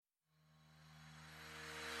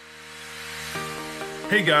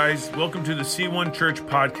Hey guys, welcome to the C1 Church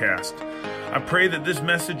podcast. I pray that this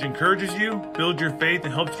message encourages you, builds your faith,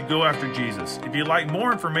 and helps you go after Jesus. If you'd like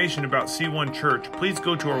more information about C1 Church, please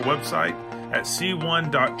go to our website at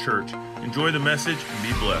c1.church. Enjoy the message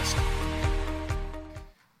and be blessed.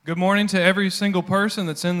 Good morning to every single person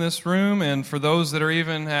that's in this room, and for those that are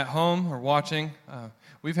even at home or watching.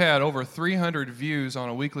 We've had over 300 views on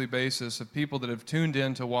a weekly basis of people that have tuned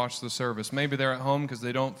in to watch the service. Maybe they're at home because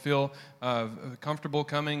they don't feel comfortable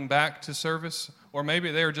coming back to service, or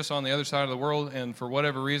maybe they're just on the other side of the world, and for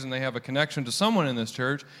whatever reason they have a connection to someone in this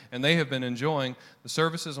church, and they have been enjoying the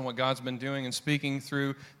services and what God's been doing and speaking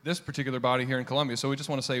through this particular body here in Columbia. So we just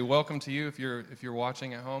want to say welcome to you if you're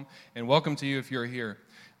watching at home, and welcome to you if you're here.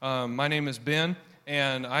 My name is Ben,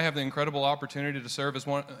 and I have the incredible opportunity to serve as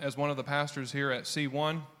one of the pastors here at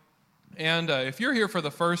C1. And if you're here for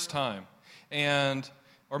the first time,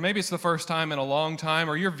 or maybe it's the first time in a long time,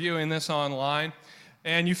 or you're viewing this online,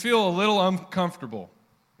 and you feel a little uncomfortable,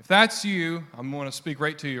 if that's you, I'm going to speak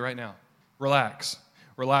right to you right now. Relax.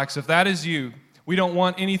 Relax. If that is you, we don't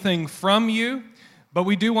want anything from you, but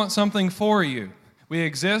we do want something for you. We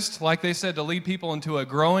exist, like they said, to lead people into a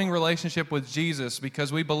growing relationship with Jesus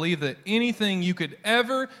because we believe that anything you could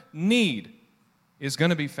ever need is going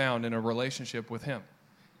to be found in a relationship with Him.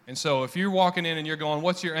 And so if you're walking in and you're going,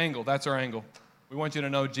 what's your angle? That's our angle. We want you to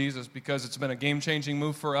know Jesus because it's been a game-changing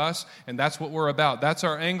move for us, and that's what we're about. That's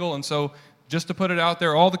our angle, and so just to put it out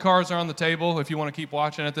there, all the cards are on the table. If you want to keep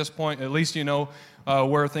watching at this point, at least you know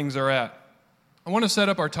where things are at. I want to set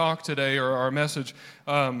up our talk today, or our message,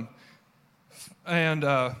 and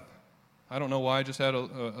I don't know why I just had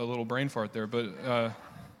a little brain fart there, but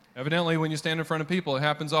evidently when you stand in front of people, it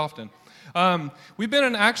happens often. We've been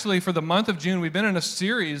in, actually, for the month of June, we've been in a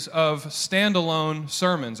series of standalone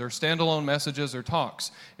sermons or standalone messages or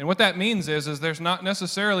talks. And what that means is there's not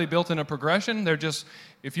necessarily built in a progression. They're just,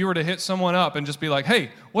 if you were to hit someone up and just be like,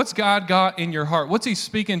 hey, what's God got in your heart? What's He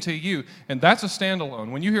speaking to you? And that's a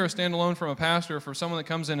standalone. When you hear a standalone from a pastor or from someone that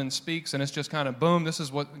comes in and speaks, and it's just kind of, boom, this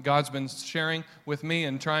is what God's been sharing with me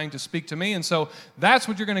and trying to speak to me. And so that's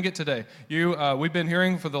what you're going to get today. We've been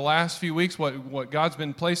hearing for the last few weeks what God's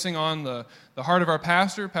been placing on the heart of our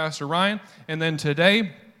pastor, Pastor Ryan. And then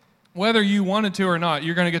today, whether you wanted to or not,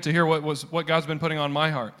 you're going to get to hear what God's been putting on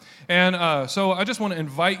my heart. And so I just want to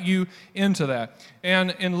invite you into that.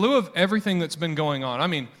 And in lieu of everything that's been going on, I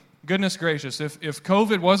mean, goodness gracious, if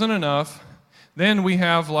COVID wasn't enough, then we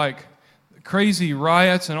have like crazy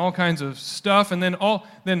riots and all kinds of stuff. And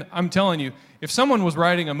then I'm telling you, if someone was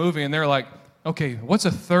writing a movie and they're like, okay, what's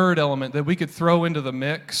a third element that we could throw into the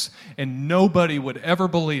mix and nobody would ever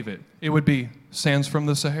believe it? It would be sands from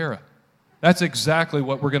the Sahara. That's exactly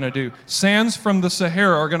what we're going to do. Sands from the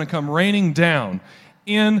Sahara are going to come raining down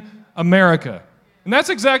in America. And that's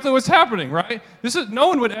exactly what's happening, right? No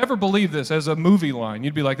one would ever believe this as a movie line.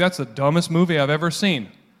 You'd be like, that's the dumbest movie I've ever seen.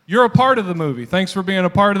 You're a part of the movie. Thanks for being a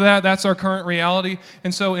part of that. That's our current reality.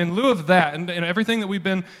 And so in lieu of that and everything that we've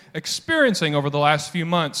been experiencing over the last few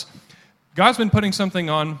months, God's been putting something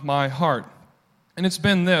on my heart. And it's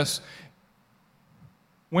been this.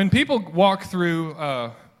 When people walk through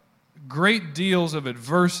great deals of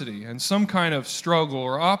adversity and some kind of struggle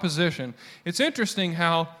or opposition, it's interesting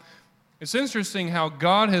how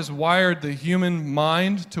God has wired the human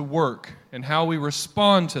mind to work and how we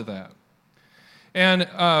respond to that. And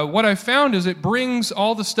what I found is it brings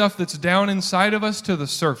all the stuff that's down inside of us to the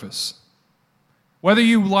surface. Whether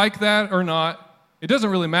you like that or not, it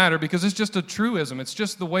doesn't really matter because it's just a truism. It's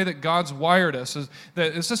just the way that God's wired us.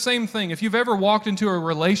 It's the same thing. If you've ever walked into a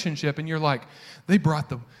relationship and you're like, they brought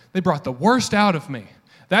the worst out of me.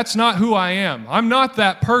 That's not who I am. I'm not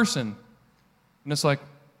that person. And it's like,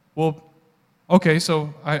 well, okay,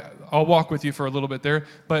 so I'll walk with you for a little bit there.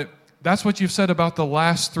 But that's what you've said about the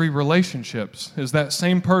last 3 relationships, is that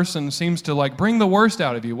same person seems to like bring the worst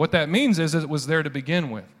out of you. What that means is it was there to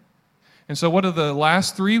begin with. And so what are the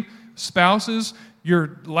last 3 spouses,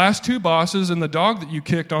 your last 2 bosses, and the dog that you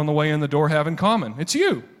kicked on the way in the door have in common? It's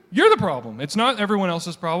you. You're the problem. It's not everyone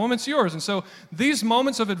else's problem. It's yours. And so these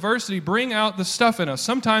moments of adversity bring out the stuff in us.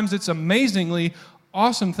 Sometimes it's amazingly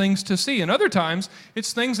awesome things to see. And other times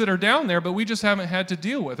it's things that are down there, but we just haven't had to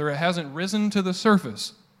deal with, or it hasn't risen to the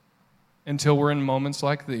surface until we're in moments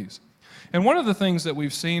like these. And one of the things that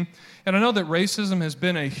we've seen, and I know that racism has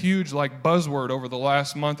been a huge buzzword over the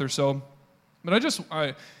last month or so, but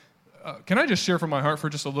can I just share from my heart for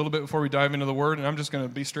just a little bit before we dive into the Word? And I'm just going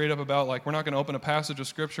to be straight up about, we're not going to open a passage of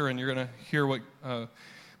Scripture and you're going to hear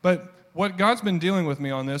but what God's been dealing with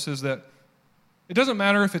me on this is that it doesn't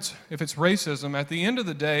matter if it's racism. At the end of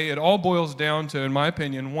the day, it all boils down to, in my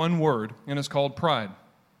opinion, one word, and it's called pride.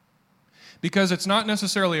 because it's not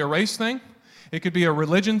necessarily a race thing. It could be a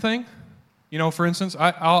religion thing. You know, for instance,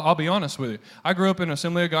 I'll be honest with you. I grew up in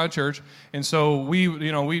Assembly of God Church, and so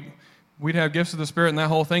we'd have gifts of the Spirit and that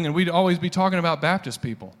whole thing, and we'd always be talking about Baptist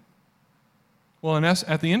people. Well,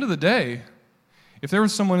 at the end of the day, if there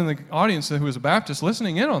was someone in the audience who was a Baptist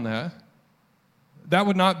listening in on that, that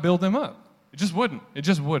would not build them up. It just wouldn't. It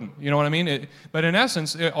just wouldn't. You know what I mean? But in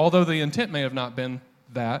essence, although the intent may have not been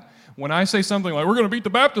that, when I say something like, we're going to beat the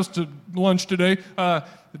Baptists to lunch today,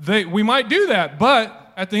 we might do that, but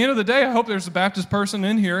at the end of the day, I hope there's a Baptist person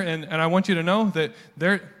in here, and I want you to know that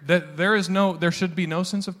there should be no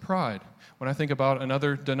sense of pride when I think about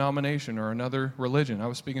another denomination or another religion. I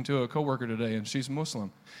was speaking to a coworker today, and she's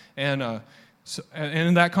Muslim, and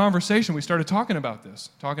in that conversation, we started talking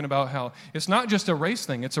about how it's not just a race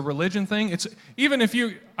thing; it's a religion thing. It's even if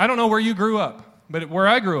I don't know where you grew up, but where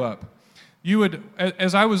I grew up, you would,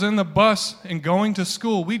 as I was in the bus and going to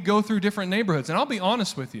school, we'd go through different neighborhoods, and I'll be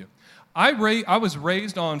honest with you. I was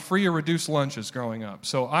raised on free or reduced lunches growing up,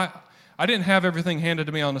 so I didn't have everything handed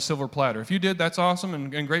to me on a silver platter. If you did, that's awesome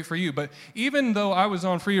and great for you, but even though I was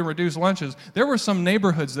on free or reduced lunches, there were some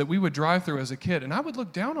neighborhoods that we would drive through as a kid, and I would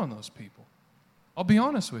look down on those people. I'll be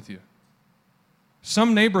honest with you.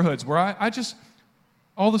 Some neighborhoods where I just,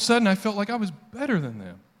 all of a sudden, I felt like I was better than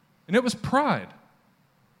them, and it was pride.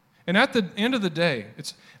 And at the end of the day,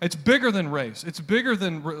 it's bigger than race. It's bigger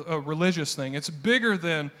than a religious thing. It's bigger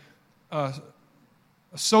than a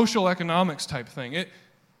social economics type thing.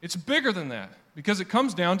 It's bigger than that because it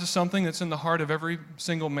comes down to something that's in the heart of every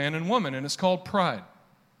single man and woman, and it's called pride.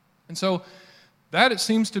 And so that, it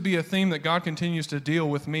seems to be a theme that God continues to deal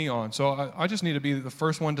with me on. So I just need to be the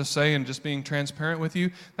first one to say, and just being transparent with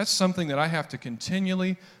you, that's something that I have to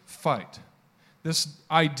continually fight. This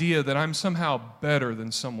idea that I'm somehow better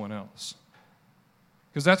than someone else.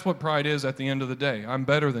 Because that's what pride is at the end of the day. I'm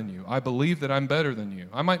better than you. I believe that I'm better than you.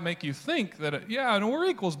 I might make you think that, we're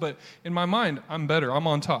equals, but in my mind, I'm better. I'm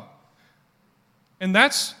on top. And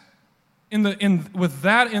that's, with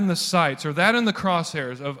that in the sights, or that in the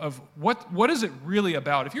crosshairs of what is it really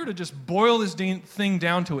about? If you were to just boil this thing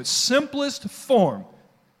down to its simplest form,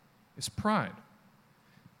 it's pride.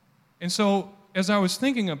 And so, as I was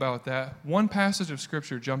thinking about that, one passage of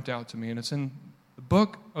Scripture jumped out to me, and it's in the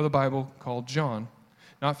book of the Bible called John.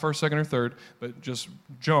 Not 1st, 2nd, or 3rd, but just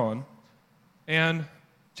John, and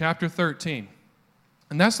chapter 13.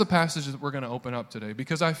 And that's the passage that we're going to open up today,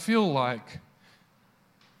 because I feel like,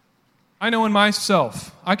 I know in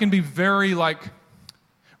myself, I can be very,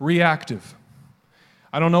 reactive.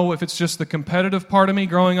 I don't know if it's just the competitive part of me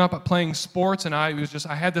growing up playing sports, and I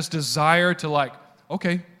had this desire to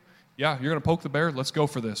okay, yeah, you're going to poke the bear? Let's go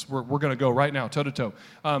for this. We're going to go right now, toe-to-toe.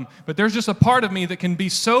 But there's just a part of me that can be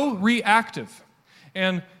so reactive.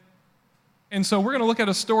 And so we're going to look at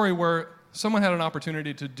a story where someone had an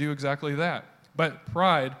opportunity to do exactly that. But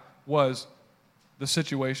pride was the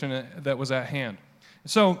situation that was at hand.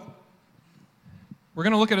 So we're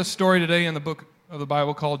going to look at a story today in the book of the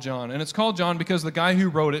Bible called John. And it's called John because the guy who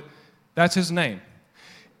wrote it, that's his name.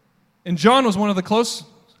 And John was one of the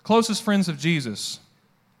closest friends of Jesus.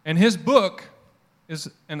 And his book is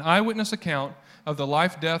an eyewitness account of the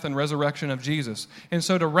life, death, and resurrection of Jesus. And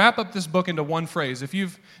so to wrap up this book into one phrase, if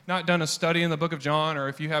you've not done a study in the book of John, or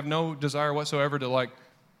if you have no desire whatsoever to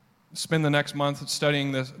spend the next month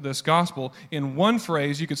studying this gospel, in one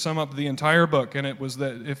phrase you could sum up the entire book. And it was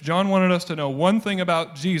that if John wanted us to know one thing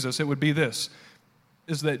about Jesus, it would be this,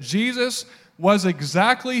 is that Jesus was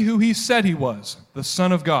exactly who he said he was, the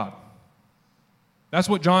Son of God. That's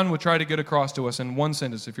what John would try to get across to us in one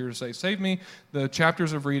sentence. If you were to say, save me the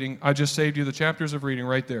chapters of reading, I just saved you the chapters of reading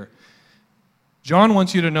right there. John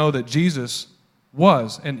wants you to know that Jesus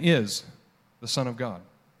was and is the Son of God.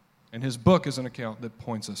 And his book is an account that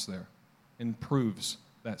points us there and proves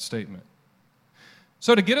that statement.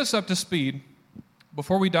 So to get us up to speed,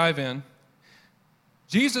 before we dive in,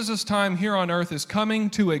 Jesus' time here on earth is coming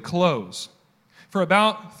to a close. For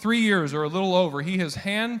about 3 years or a little over, he has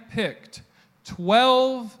handpicked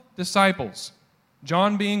 12 disciples,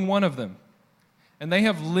 John being one of them, and they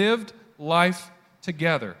have lived life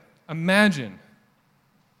together. Imagine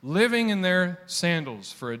living in their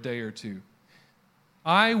sandals for a day or two.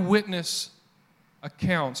 Eyewitness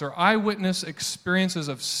accounts or eyewitness experiences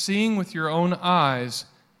of seeing with your own eyes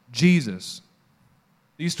Jesus.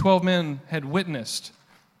 These 12 men had witnessed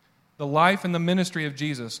the life and the ministry of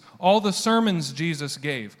Jesus, all the sermons Jesus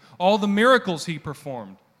gave, all the miracles he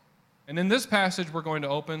performed. And in this passage we're going to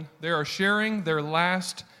open, they are sharing their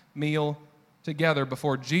last meal together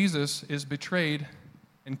before Jesus is betrayed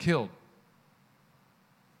and killed.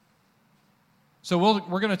 So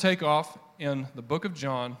we're going to take off in the book of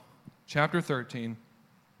John, chapter 13,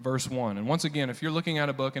 verse 1. And once again, if you're looking at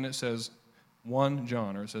a book and it says 1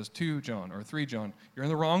 John, or it says 2 John, or 3 John, you're in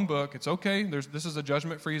the wrong book. It's okay. This is a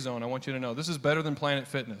judgment-free zone. I want you to know. This is better than Planet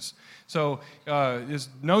Fitness. So there's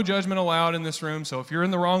no judgment allowed in this room. So if you're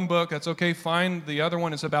in the wrong book, that's okay. Find the other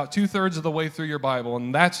one. It's about 2/3 of the way through your Bible,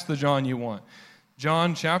 and that's the John you want.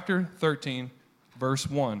 John chapter 13, verse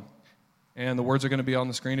 1. And the words are going to be on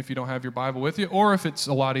the screen if you don't have your Bible with you, or if it's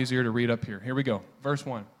a lot easier to read up here. Here we go. Verse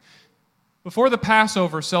 1. Before the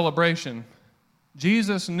Passover celebration,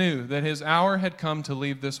 Jesus knew that his hour had come to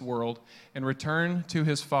leave this world and return to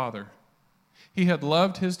his Father. He had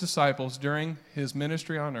loved his disciples during his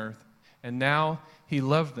ministry on earth, and now he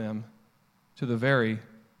loved them to the very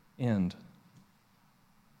end.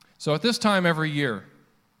 So at this time every year,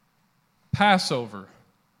 Passover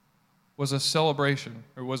was a celebration.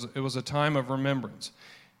 It was a time of remembrance.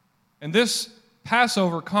 And this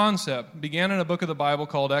Passover concept began in a book of the Bible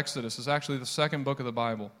called Exodus. It's actually the second book of the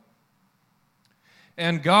Bible.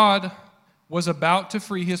 And God was about to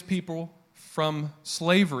free his people from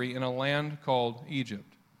slavery in a land called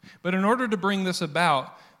Egypt. But in order to bring this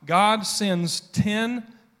about, God sends 10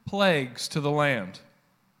 plagues to the land.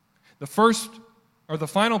 The first, or the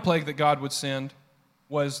final plague that God would send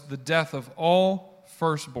was the death of all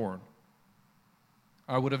firstborn.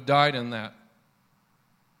 I would have died in that.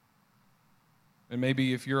 And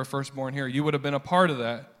maybe if you're a firstborn here, you would have been a part of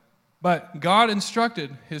that. But God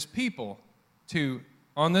instructed his people to,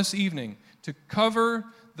 on this evening, to cover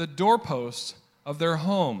the doorposts of their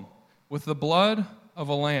home with the blood of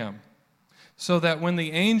a lamb, so that when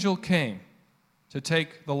the angel came to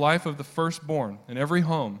take the life of the firstborn in every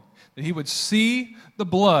home, that he would see the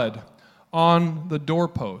blood on the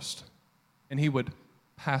doorpost, and he would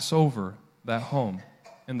pass over that home,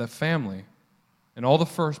 and the family and all the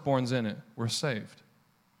firstborns in it were saved.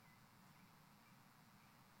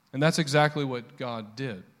 And that's exactly what God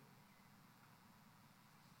did.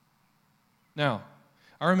 Now,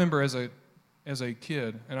 I remember as a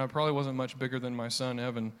kid, and I probably wasn't much bigger than my son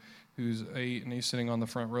Evan, who's 8, and he's sitting on the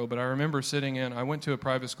front row, but I remember I went to a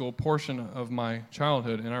private school portion of my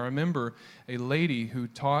childhood, and I remember a lady who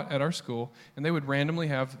taught at our school, and they would randomly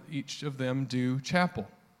have each of them do chapel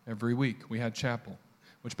every week. We had chapel,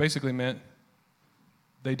 which basically meant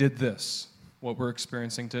they did this, what we're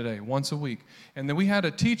experiencing today, once a week. And then we had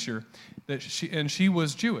a teacher, she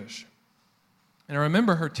was Jewish. And I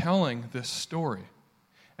remember her telling this story.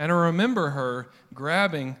 And I remember her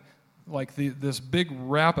grabbing this big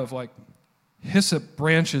wrap of hyssop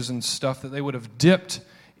branches and stuff that they would have dipped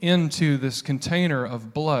into this container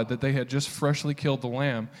of blood that they had just freshly killed the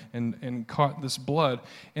lamb and caught this blood.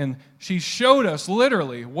 And she showed us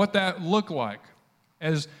literally what that looked like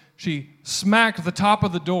as she smacked the top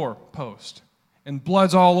of the doorpost, and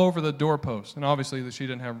blood's all over the doorpost. And obviously she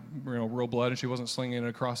didn't have real blood, and she wasn't slinging it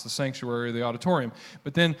across the sanctuary or the auditorium.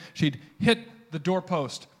 But then she'd hit the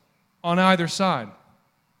doorpost on either side.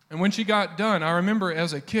 And when she got done, I remember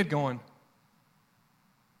as a kid going,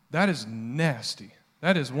 that is nasty.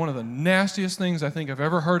 That is one of the nastiest things I think I've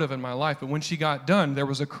ever heard of in my life. But when she got done, there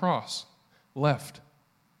was a cross left.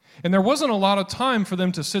 And there wasn't a lot of time for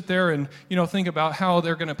them to sit there and, think about how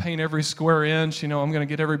they're going to paint every square inch. I'm going to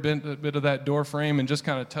get every bit of that door frame and just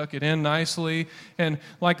kind of tuck it in nicely. And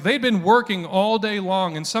they'd been working all day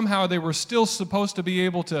long, and somehow they were still supposed to be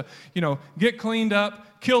able to, get cleaned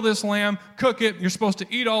up, kill this lamb, cook it. You're supposed to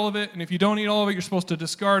eat all of it. And if you don't eat all of it, you're supposed to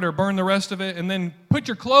discard or burn the rest of it. And then put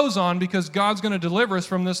your clothes on because God's going to deliver us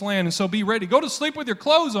from this land. And so be ready. Go to sleep with your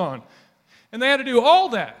clothes on. And they had to do all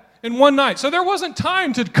that in one night. So there wasn't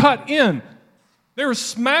time to cut in. They were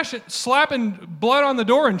slapping blood on the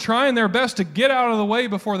door and trying their best to get out of the way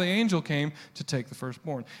before the angel came to take the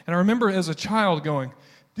firstborn. And I remember as a child going,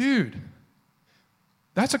 dude,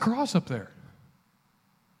 that's a cross up there.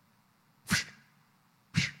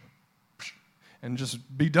 And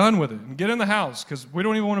just be done with it and get in the house, because we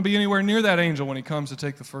don't even want to be anywhere near that angel when he comes to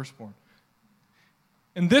take the firstborn.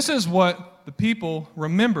 And this is what the people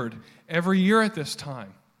remembered every year at this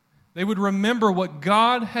time. They would remember what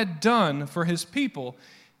God had done for his people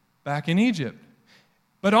back in Egypt.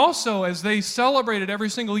 But also, as they celebrated every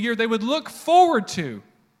single year, they would look forward to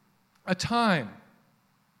a time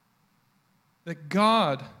that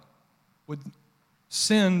God would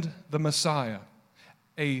send the Messiah,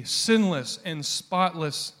 a sinless and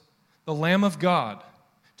spotless, the Lamb of God,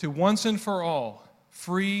 to once and for all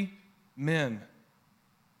free men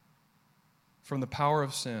from the power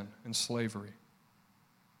of sin and slavery,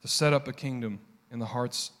 to set up a kingdom in the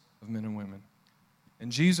hearts of men and women.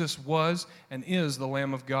 And Jesus was and is the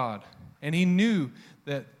Lamb of God. And he knew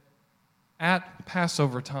that at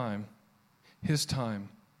Passover time, his time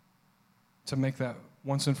to make that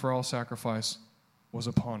once and for all sacrifice was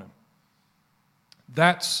upon him.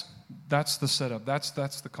 That's the setup. That's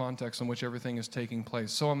the context in which everything is taking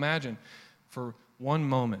place. So imagine for one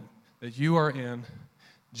moment that you are in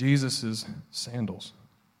Jesus' sandals.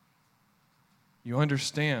 You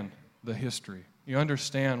understand the history. You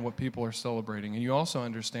understand what people are celebrating. And you also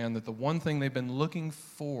understand that the one thing they've been looking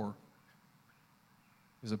for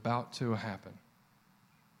is about to happen.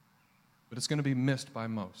 But it's going to be missed by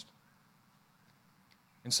most.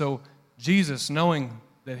 And so Jesus, knowing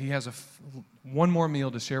that he has one more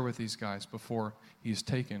meal to share with these guys before he is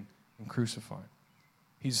taken and crucified,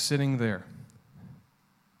 he's sitting there.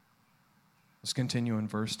 Let's continue in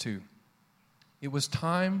verse 2. It was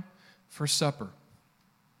time for supper,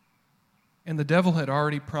 and the devil had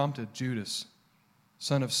already prompted Judas,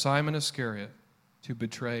 son of Simon Iscariot, to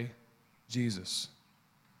betray Jesus.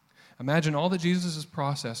 Imagine all that Jesus is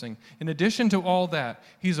processing. In addition to all that,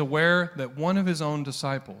 he's aware that one of his own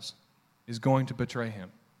disciples is going to betray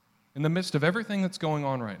him in the midst of everything that's going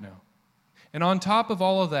on right now. And on top of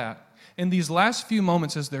all of that, in these last few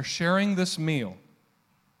moments as they're sharing this meal,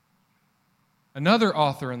 another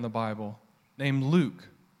author in the Bible named Luke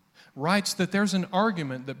writes that there's an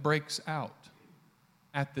argument that breaks out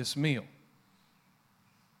at this meal.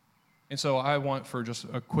 And so I want for just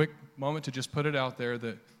a quick moment to just put it out there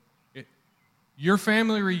that your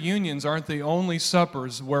family reunions aren't the only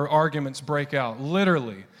suppers where arguments break out.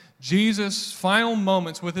 Literally, Jesus' final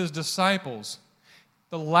moments with his disciples,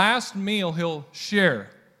 the last meal he'll share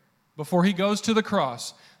before he goes to the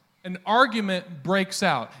cross, an argument breaks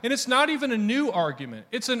out. And it's not even a new argument.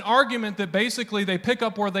 It's an argument that basically they pick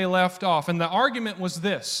up where they left off. And the argument was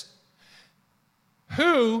this: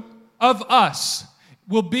 who of us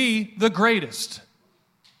will be the greatest?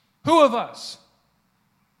 Who of us?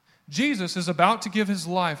 Jesus is about to give his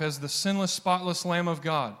life as the sinless, spotless Lamb of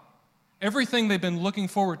God. Everything they've been looking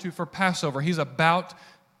forward to for Passover, he's about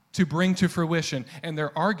to bring to fruition, and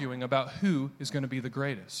they're arguing about who is going to be the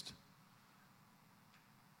greatest.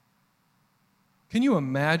 Can you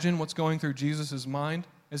imagine what's going through Jesus' mind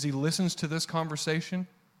as he listens to this conversation?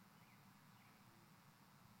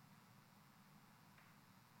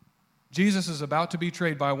 Jesus is about to be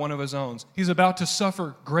betrayed by one of his own. He's about to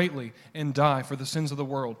suffer greatly and die for the sins of the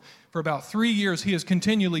world. For about 3 years, he has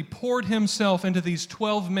continually poured himself into these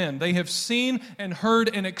 12 men. They have seen and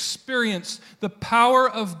heard and experienced the power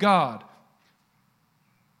of God.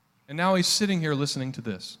 And now he's sitting here listening to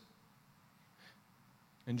this.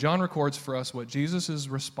 And John records for us what Jesus'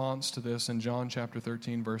 response to this in John chapter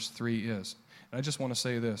 13, verse 3 is. And I just want to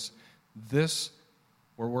say this. This,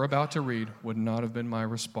 where we're about to read, would not have been my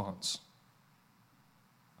response.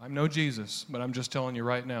 I'm no Jesus, but I'm just telling you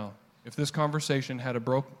right now, if this conversation had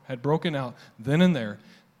broken out then and there,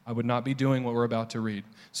 I would not be doing what we're about to read.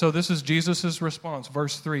 So this is Jesus' response,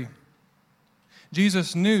 verse 3.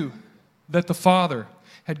 Jesus knew that the Father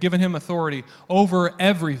had given him authority over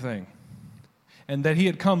everything, and that he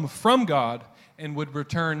had come from God and would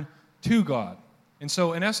return to God. And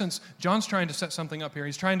so, in essence, John's trying to set something up here.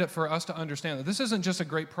 He's trying for us to understand that this isn't just a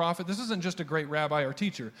great prophet. This isn't just a great rabbi or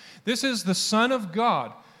teacher. This is the Son of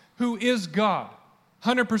God, who is God.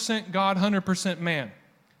 100% God, 100% man.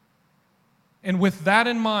 And with that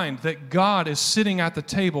in mind, that God is sitting at the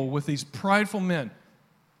table with these prideful men,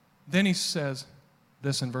 then he says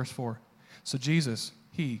this in verse 4. So Jesus,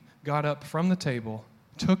 he got up from the table,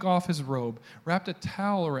 took off his robe, wrapped a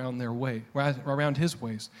towel around his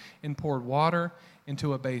waist, and poured water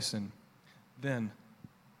into a basin. Then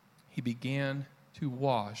he began to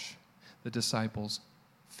wash the disciples'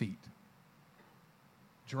 feet,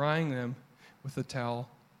 drying them with the towel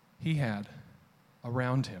he had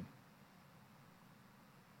around him.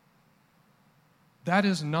 That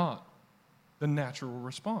is not the natural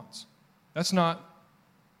response. That's not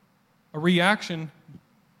a reaction.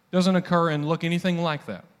 Doesn't occur and look anything like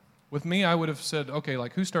that. With me, I would have said, okay,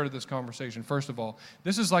 like who started this conversation? First of all,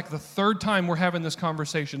 this is like the third time we're having this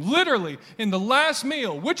conversation. Literally, in the last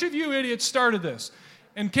meal, which of you idiots started this?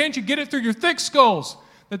 And can't you get it through your thick skulls?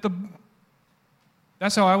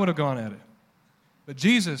 That's how I would have gone at it. But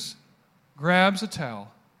Jesus grabs a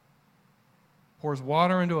towel, pours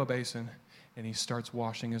water into a basin, and he starts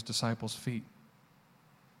washing his disciples' feet.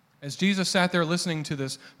 As Jesus sat there listening to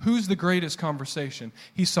this who's the greatest conversation,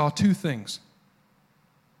 he saw two things.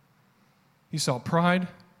 He saw pride,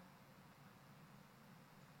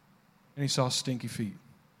 and he saw stinky feet.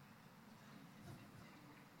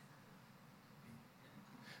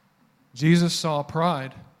 Jesus saw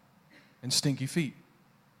pride and stinky feet.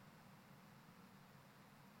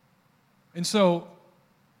 And so,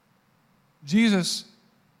 Jesus,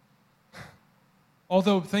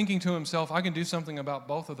 Although thinking to himself, I can do something about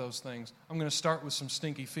both of those things. I'm going to start with some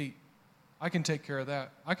stinky feet. I can take care of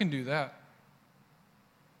that. I can do that.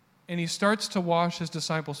 And he starts to wash his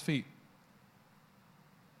disciples' feet.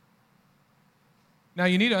 Now,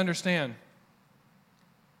 you need to understand,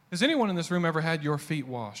 has anyone in this room ever had your feet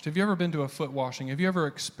washed? Have you ever been to a foot washing? Have you ever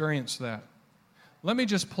experienced that? Let me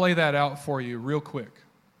just play that out for you real quick.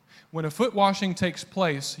 When a foot washing takes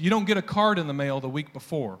place, you don't get a card in the mail the week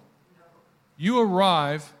before. You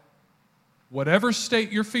arrive, whatever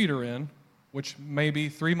state your feet are in, which may be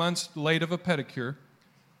 3 months late of a pedicure,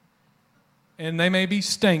 and they may be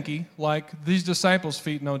stanky, like these disciples'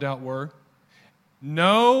 feet no doubt were.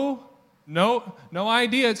 No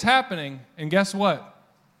idea it's happening. And guess what?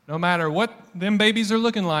 No matter what them babies are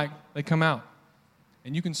looking like, they come out.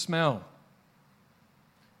 And you can smell.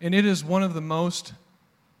 And it is one of the most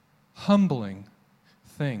humbling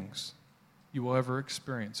things you will ever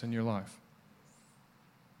experience in your life.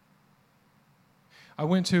 I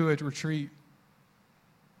went to a retreat.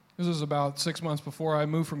 This was about 6 months before I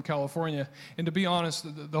moved from California. And to be honest,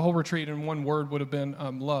 the whole retreat in one word would have been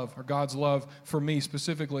love, or God's love for me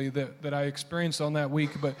specifically that I experienced on that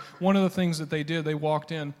week. But one of the things that they did, they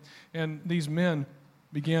walked in, and these men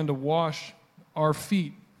began to wash our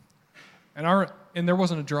feet. And there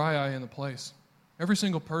wasn't a dry eye in the place. Every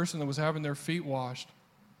single person that was having their feet washed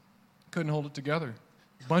couldn't hold it together.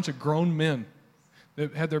 A bunch of grown men.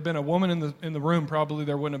 Had there been a woman in the room, probably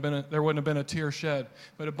there wouldn't have been a tear shed.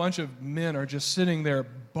 But a bunch of men are just sitting there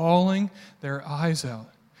bawling their eyes out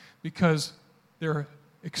because they're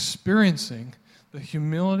experiencing the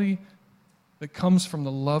humility that comes from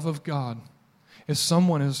the love of God as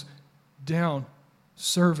someone is down,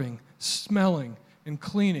 serving, smelling, and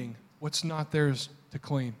cleaning what's not theirs to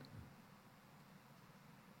clean.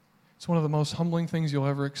 It's one of the most humbling things you'll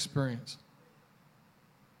ever experience.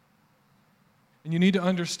 And you need to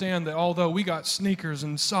understand that although we got sneakers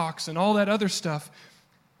and socks and all that other stuff,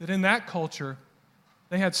 that in that culture,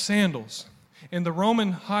 they had sandals. And the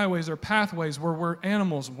Roman highways or pathways were where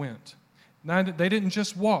animals went. Now, they didn't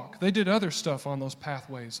just walk. They did other stuff on those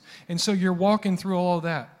pathways. And so you're walking through all of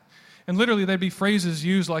that. And literally there'd be phrases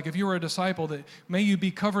used like, if you were a disciple, that may you be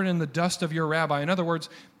covered in the dust of your rabbi. In other words,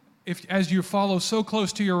 if as you follow so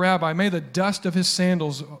close to your rabbi, may the dust of his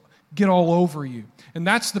sandals get all over you. And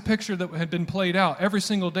that's the picture that had been played out every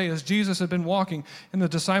single day as Jesus had been walking, and the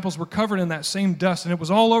disciples were covered in that same dust, and it was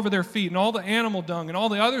all over their feet, and all the animal dung and all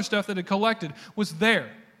the other stuff that had collected was there.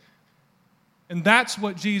 And that's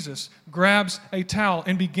what Jesus grabs a towel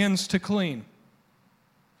and begins to clean.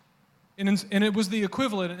 And it was the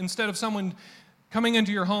equivalent, instead of someone coming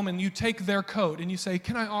into your home and you take their coat and you say,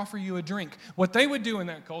 "Can I offer you a drink?" What they would do in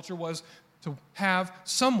that culture was to have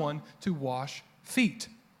someone to wash feet.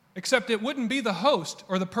 Except it wouldn't be the host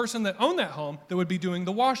or the person that owned that home that would be doing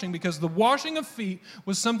the washing, because the washing of feet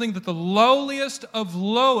was something that the lowliest of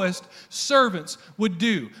lowest servants would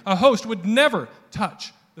do. A host would never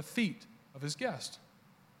touch the feet of his guest.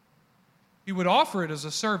 He would offer it as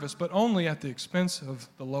a service, but only at the expense of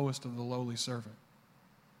the lowest of the lowly servant.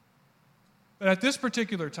 But at this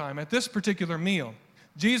particular time, at this particular meal,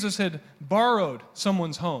 Jesus had borrowed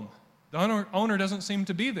someone's home. The owner doesn't seem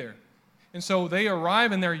to be there. And so they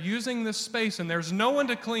arrive and they're using this space and there's no one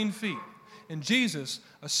to clean feet. And Jesus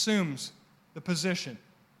assumes the position.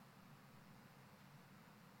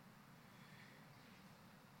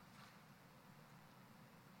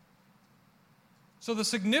 So the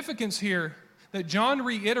significance here that John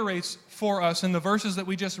reiterates for us in the verses that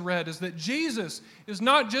we just read is that Jesus is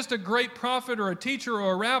not just a great prophet or a teacher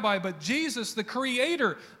or a rabbi, but Jesus, the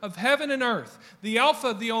creator of heaven and earth, the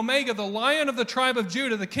Alpha, the Omega, the Lion of the tribe of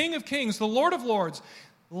Judah, the King of kings, the Lord of lords,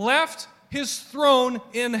 left his throne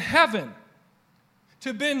in heaven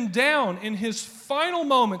to bend down in his final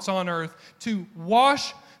moments on earth to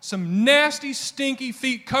wash some nasty, stinky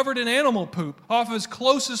feet covered in animal poop off of his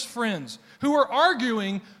closest friends who are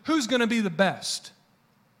arguing who's going to be the best.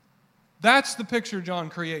 That's the picture John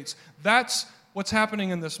creates. That's what's happening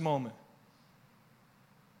in this moment.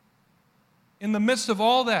 In the midst of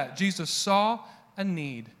all that, Jesus saw a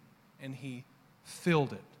need and he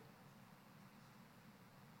filled it.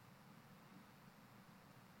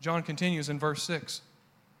 John continues in verse 6.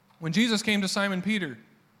 When Jesus came to Simon Peter,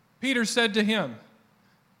 Peter said to him,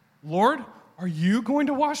 "Lord, are you going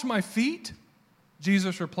to wash my feet?"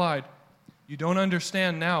 Jesus replied, "You don't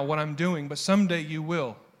understand now what I'm doing, but someday you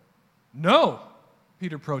will." "No,"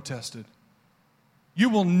 Peter protested. "You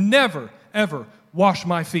will never, ever wash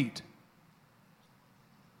my feet."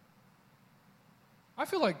 I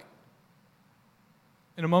feel like,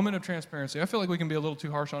 in a moment of transparency, I feel like we can be a little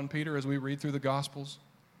too harsh on Peter as we read through the Gospels.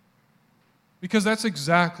 Because that's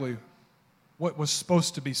exactly what was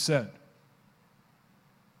supposed to be said.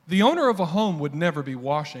 The owner of a home would never be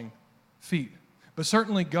washing feet, but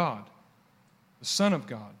certainly God, the Son of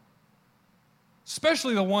God,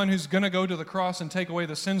 especially the one who's going to go to the cross and take away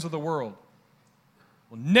the sins of the world,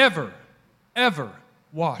 will never, ever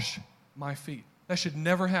wash my feet. That should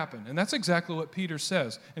never happen. And that's exactly what Peter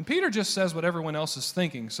says. And Peter just says what everyone else is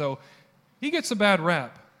thinking, so he gets a bad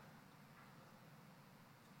rap.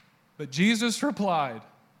 But Jesus replied,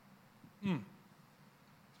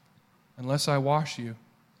 unless I wash you,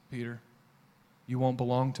 Peter, you won't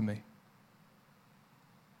belong to me.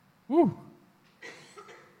 Woo!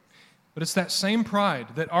 But it's that same pride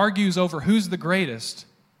that argues over who's the greatest.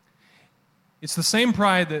 It's the same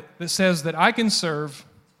pride that says that I can serve,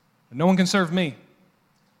 and no one can serve me.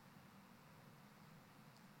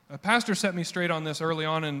 A pastor set me straight on this early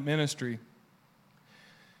on in ministry.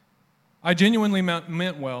 I genuinely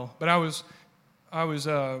meant well, but I was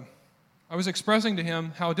expressing to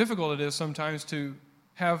him how difficult it is sometimes to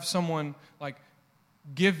have someone like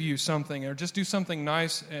give you something or just do something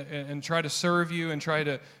nice and try to serve you and try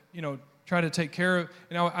to take care of.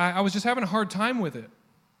 I was just having a hard time with it,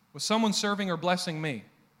 with someone serving or blessing me.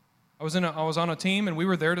 I was on a team and we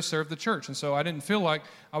were there to serve the church, and so I didn't feel like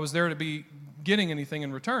I was there to be getting anything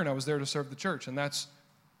in return. I was there to serve the church, and that's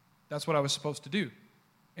what I was supposed to do.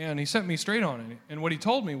 And he set me straight on it. And what he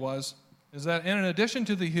told me is that in addition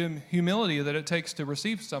to the humility that it takes to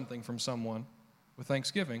receive something from someone with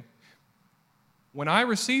thanksgiving, when I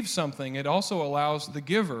receive something, it also allows the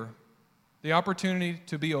giver the opportunity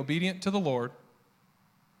to be obedient to the Lord,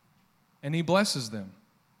 and he blesses them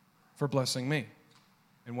for blessing me.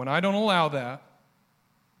 And when I don't allow that,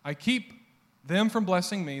 I keep them from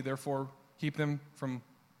blessing me, therefore keep them from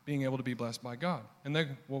being able to be blessed by God. And they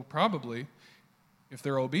will probably, if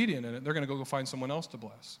they're obedient in it, they're going to go find someone else to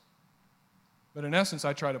bless. But in essence,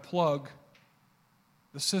 I try to plug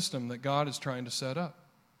the system that God is trying to set up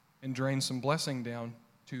and drain some blessing down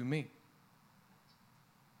to me.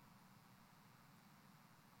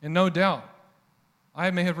 And no doubt, I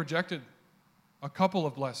may have rejected a couple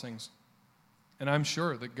of blessings, and I'm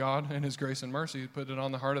sure that God, in His grace and mercy, put it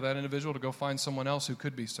on the heart of that individual to go find someone else who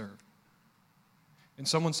could be served. And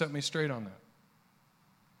someone set me straight on that.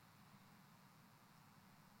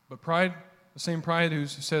 But pride, the same pride who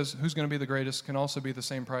says who's going to be the greatest, can also be the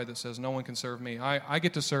same pride that says no one can serve me. I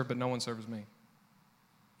get to serve, but no one serves me.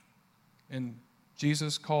 And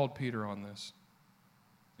Jesus called Peter on this.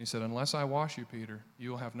 He said, unless I wash you, Peter, you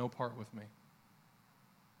will have no part with me.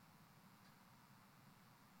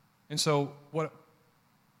 And so what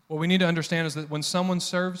we need to understand is that when someone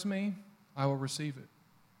serves me, I will receive it.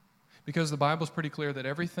 Because the Bible's pretty clear that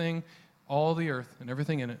everything, all the earth and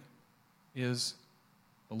everything in it is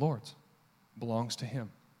the Lord's, belongs to Him.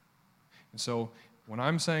 And so when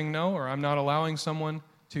I'm saying no, or I'm not allowing someone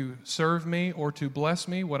to serve me or to bless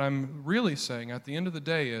me, what I'm really saying at the end of the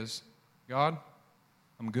day is, God,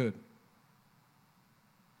 I'm good.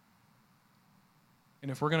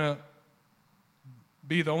 And if we're going to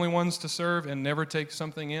be the only ones to serve and never take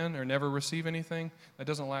something in or never receive anything, that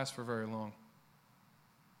doesn't last for very long.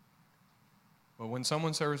 But when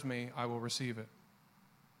someone serves me, I will receive it.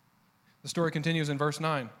 The story continues in verse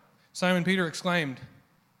 9. Simon Peter exclaimed,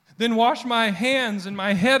 "Then wash my hands and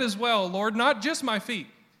my head as well, Lord, not just my feet."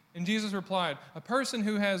 And Jesus replied, "A person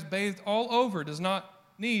who has bathed all over does not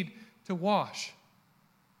need to wash,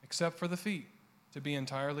 except for the feet, to be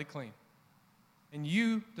entirely clean. And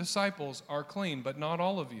you, disciples, are clean, but not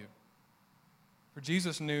all of you." For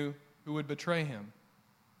Jesus knew who would betray him.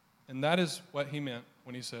 And that is what he meant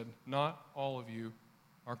when he said, not all of you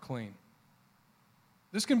are clean.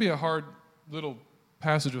 This can be a hard little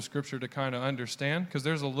passage of Scripture to kind of understand, because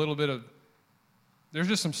there's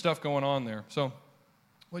just some stuff going on there. So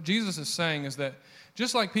what Jesus is saying is that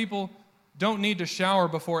just like people don't need to shower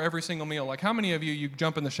before every single meal, like how many of you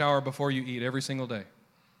jump in the shower before you eat every single day?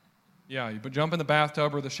 Yeah, you jump in the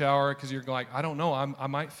bathtub or the shower because you're like, I don't know, I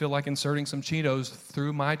might feel like inserting some Cheetos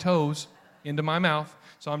through my toes into my mouth,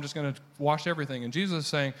 so I'm just going to wash everything. And Jesus is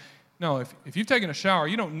saying, no, if you've taken a shower,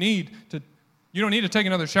 you don't need to take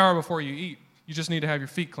another shower before you eat. You just need to have your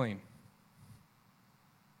feet clean.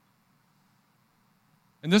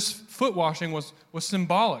 And this foot washing was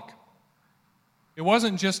symbolic. It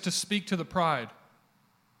wasn't just to speak to the pride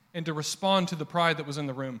and to respond to the pride that was in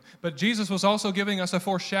the room. But Jesus was also giving us a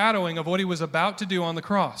foreshadowing of what he was about to do on the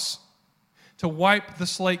cross, to wipe the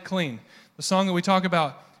slate clean. The song that we talk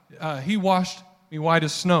about, he washed me white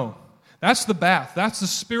as snow. That's the bath. That's the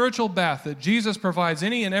spiritual bath that Jesus provides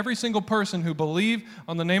any and every single person who believe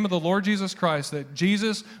on the name of the Lord Jesus Christ, that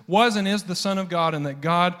Jesus was and is the Son of God, and that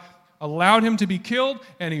God allowed him to be killed,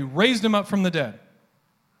 and he raised him up from the dead.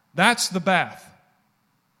 That's the bath.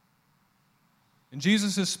 And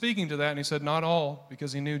Jesus is speaking to that, and he said, not all,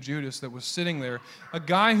 because he knew Judas that was sitting there, a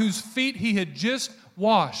guy whose feet he had just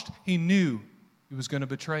washed. He knew he was going to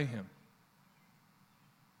betray him.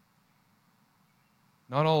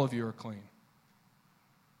 Not all of you are clean.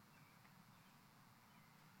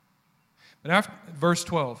 But after, verse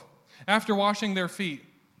 12, after washing their feet,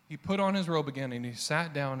 he put on his robe again, and he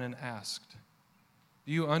sat down and asked,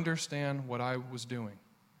 do you understand what I was doing?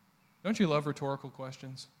 Don't you love rhetorical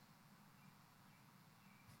questions?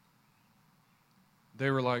 They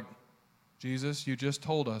were like, Jesus, you just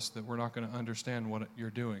told us that we're not going to understand what you're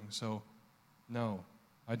doing. So, no,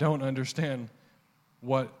 I don't understand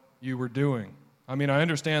what you were doing. I mean, I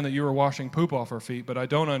understand that you were washing poop off our feet, but I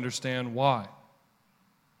don't understand why.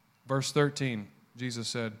 Verse 13, Jesus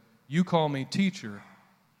said, you call me teacher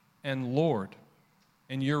and Lord,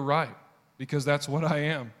 and you're right, because that's what I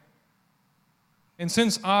am. And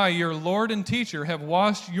since I, your Lord and teacher, have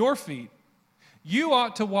washed your feet, you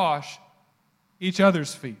ought to wash each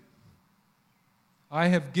other's feet. I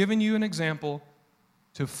have given you an example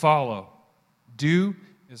to follow. Do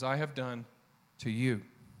as I have done to you.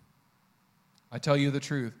 I tell you the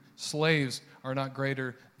truth, slaves are not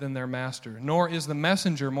greater than their master, nor is the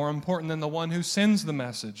messenger more important than the one who sends the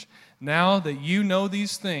message. Now that you know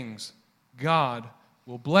these things, God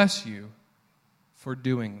will bless you for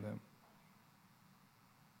doing them.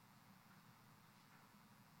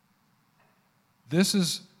 This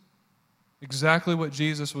is exactly what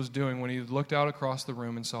Jesus was doing when he looked out across the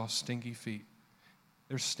room and saw stinky feet.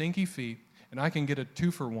 There's stinky feet, and I can get a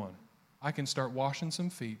 2-for-1. I can start washing some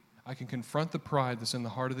feet. I can confront the pride that's in the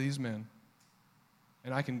heart of these men,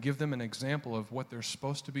 and I can give them an example of what they're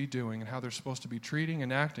supposed to be doing and how they're supposed to be treating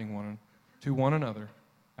and acting to one another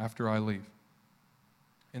after I leave.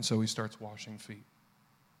 And so he starts washing feet.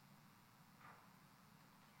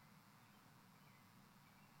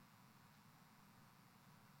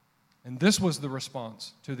 And this was the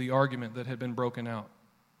response to the argument that had been broken out.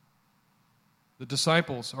 The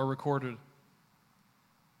disciples are recorded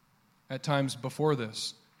at times before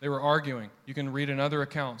this. They were arguing. You can read in other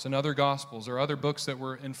accounts, in other Gospels, or other books that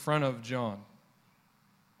were in front of John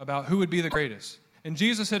about who would be the greatest. And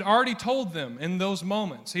Jesus had already told them in those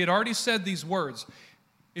moments, he had already said these words,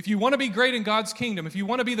 if you want to be great in God's kingdom, if you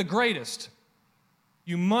want to be the greatest,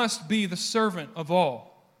 you must be the servant of all.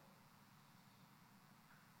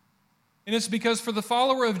 And it's because for the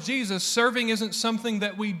follower of Jesus, serving isn't something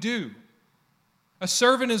that we do. A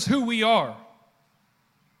servant is who we are.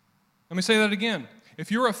 Let me say that again.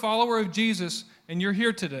 If you're a follower of Jesus and you're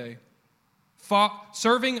here today,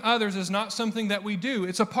 serving others is not something that we do.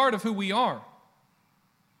 It's a part of who we are.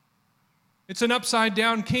 It's an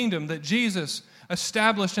upside-down kingdom that Jesus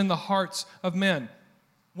established in the hearts of men.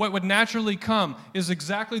 What would naturally come is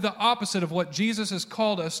exactly the opposite of what Jesus has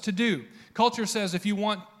called us to do. Culture says if you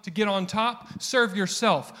want to get on top, serve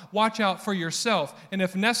yourself. Watch out for yourself. And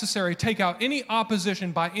if necessary, take out any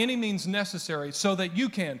opposition by any means necessary so that you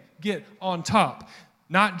can get on top.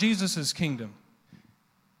 Not Jesus' kingdom.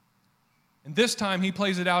 And this time he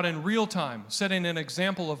plays it out in real time, setting an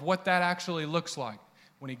example of what that actually looks like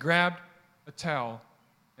when he grabbed a towel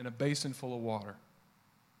and a basin full of water.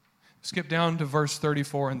 Skip down to verse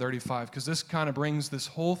 34 and 35, because this kind of brings this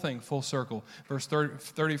whole thing full circle. Verse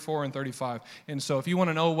 34 and 35. And so if you want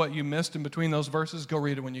to know what you missed in between those verses, go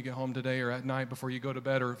read it when you get home today or at night before you go to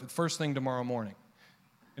bed or first thing tomorrow morning.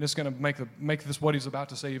 And it's going to make this what he's about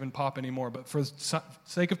to say even pop anymore. But for the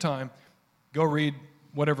sake of time, go read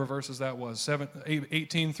whatever verses that was,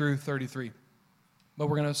 18 through 33. But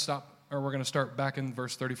we're going to start back in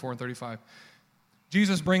verse 34 and 35.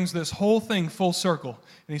 Jesus brings this whole thing full circle,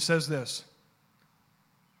 and he says this,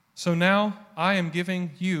 so now I am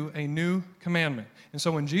giving you a new commandment. And so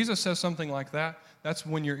when Jesus says something like that, that's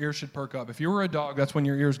when your ears should perk up. If you were a dog, that's when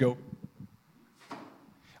your ears go,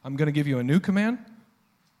 I'm going to give you a new command?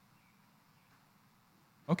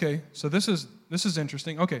 Okay, so this is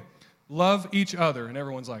interesting. Okay, love each other. And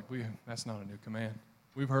everyone's like, that's not a new command.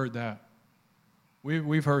 We've heard that.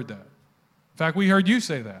 We've heard that. In fact, we heard you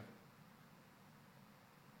say that.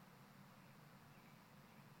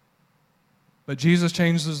 But Jesus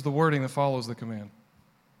changes the wording that follows the command.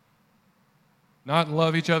 Not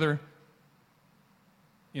love each other,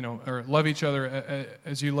 or love each other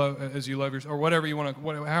as you love yourself, or whatever you want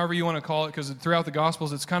to, however you want to call it, because throughout the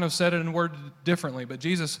Gospels it's kind of said it in word differently. But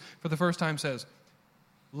Jesus, for the first time, says,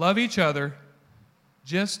 love each other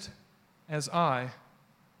just as I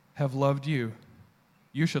have loved you.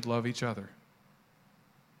 You should love each other.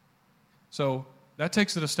 So that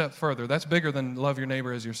takes it a step further. That's bigger than love your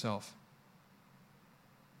neighbor as yourself.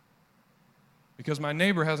 Because my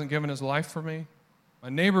neighbor hasn't given his life for me. My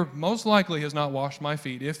neighbor most likely has not washed my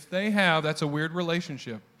feet. If they have, that's a weird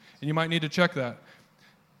relationship, and you might need to check that.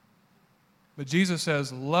 But Jesus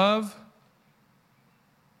says, love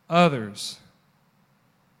others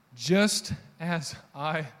just as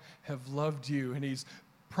I have loved you. And he's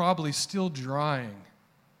probably still drying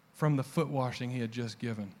from the foot washing he had just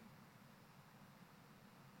given.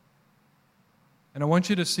 And I want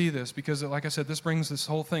you to see this because, like I said, this brings this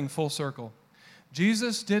whole thing full circle.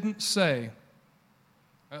 Jesus didn't say,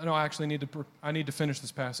 no, I actually need to finish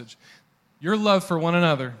this passage. Your love for one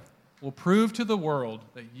another will prove to the world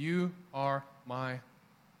that you are my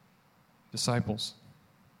disciples.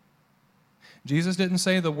 Jesus didn't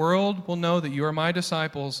say the world will know that you are my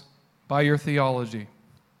disciples by your theology.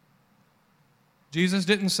 Jesus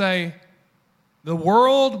didn't say the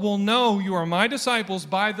world will know you are my disciples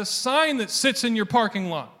by the sign that sits in your parking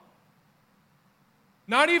lot.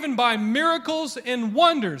 Not even by miracles and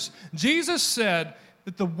wonders. Jesus said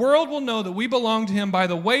that the world will know that we belong to him by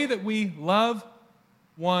the way that we love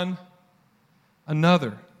one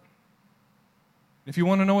another. If you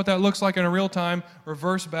want to know what that looks like in a real time,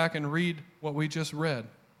 reverse back and read what we just read.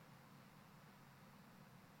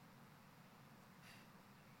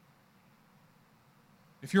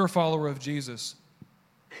 If you're a follower of Jesus,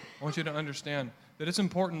 I want you to understand that it's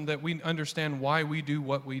important that we understand why we do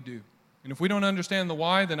what we do. And if we don't understand the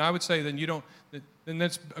why, then I would say then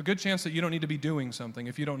that's a good chance that you don't need to be doing something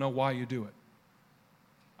if you don't know why you do it.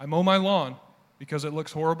 I mow my lawn because it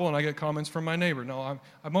looks horrible and I get comments from my neighbor. No,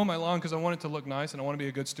 I mow my lawn because I want it to look nice and I want to be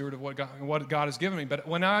a good steward of what God has given me. But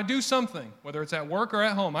when I do something, whether it's at work or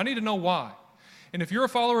at home, I need to know why. And if you're a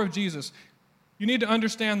follower of Jesus, you need to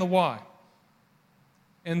understand the why.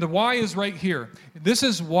 And the why is right here. This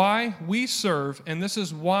is why we serve, and this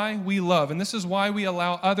is why we love, and this is why we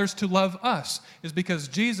allow others to love us, is because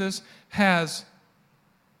Jesus has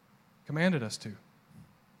commanded us to.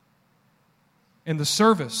 And the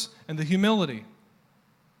service and the humility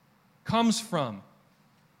comes from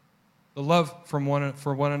the love for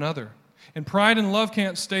one another. And pride and love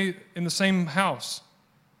can't stay in the same house.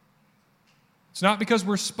 It's not because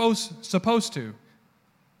we're supposed to.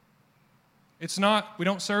 It's not, we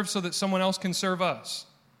don't serve so that someone else can serve us.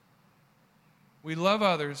 We love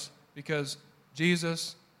others because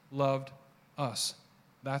Jesus loved us.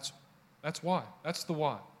 That's why. That's the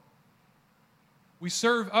why. We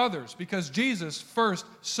serve others because Jesus first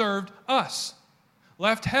served us,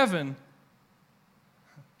 left heaven,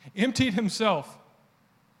 emptied himself.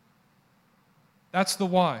 That's the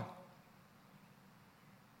why.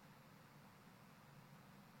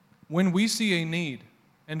 When we see a need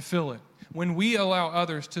and fill it, when we allow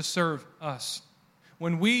others to serve us,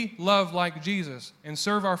 when we love like Jesus and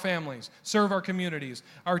serve our families, serve our communities,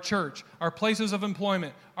 our church, our places of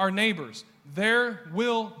employment, our neighbors, there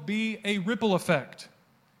will be a ripple effect.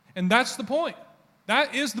 And that's the point.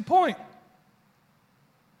 That is the point.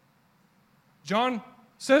 John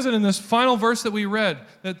says it in this final verse that we read,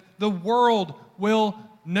 that the world will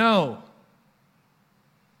know.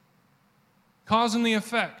 Cause and the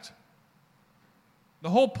effect. The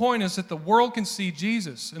whole point is that the world can see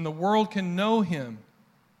Jesus and the world can know him.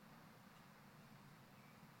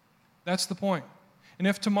 That's the point. And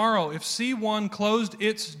if tomorrow, if C1 closed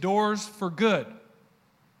its doors for good,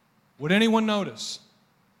 would anyone notice?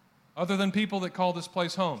 Other than people that call this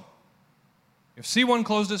place home. If C1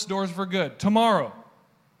 closed its doors for good, tomorrow,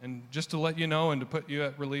 and just to let you know and to put you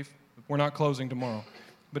at relief, we're not closing tomorrow.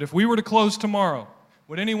 But if we were to close tomorrow,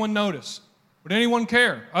 would anyone notice? Would anyone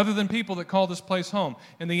care other than people that call this place home?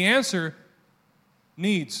 And the answer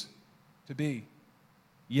needs to be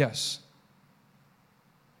yes.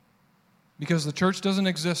 Because the church doesn't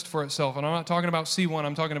exist for itself. And I'm not talking about C1.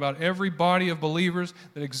 I'm talking about every body of believers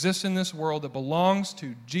that exists in this world that belongs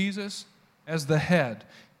to Jesus as the head.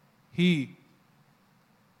 If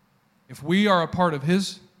we are a part of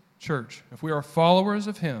his church, if we are followers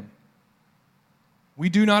of him, we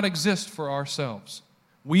do not exist for ourselves.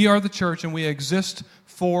 We are the church and we exist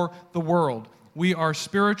for the world. We are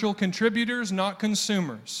spiritual contributors, not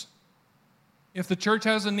consumers. If the church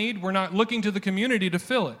has a need, we're not looking to the community to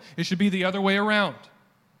fill it. It should be the other way around.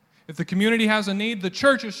 If the community has a need, the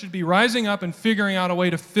churches should be rising up and figuring out a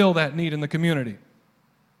way to fill that need in the community.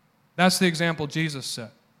 That's the example Jesus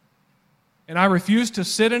set. And I refuse to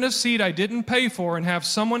sit in a seat I didn't pay for and have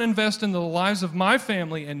someone invest in the lives of my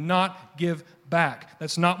family and not give back.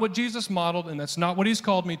 That's not what Jesus modeled, and that's not what he's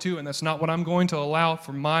called me to, and that's not what I'm going to allow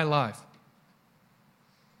for my life.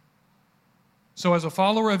 So as a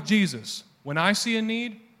follower of Jesus, when I see a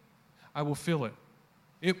need, I will fill it.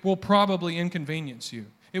 it will probably inconvenience you.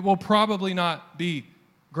 It will probably not be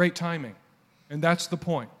great timing. And that's the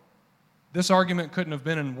point. This argument couldn't have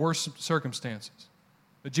been in worse circumstances.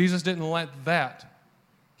 But Jesus didn't let that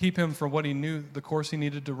keep him from what he knew, the course he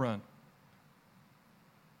needed to run.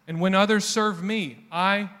 And when others serve me,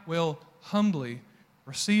 I will humbly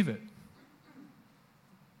receive it.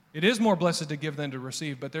 It is more blessed to give than to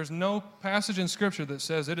receive, but there's no passage in Scripture that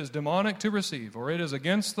says it is demonic to receive, or it is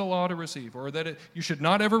against the law to receive, or that you should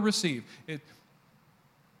not ever receive.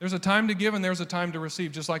 There's a time to give and there's a time to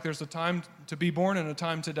receive, just like there's a time to be born and a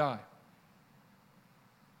time to die.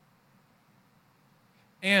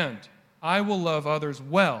 And I will love others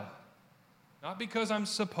well, not because I'm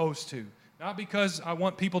supposed to, not because I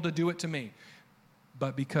want people to do it to me,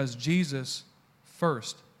 but because Jesus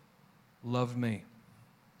first loved me.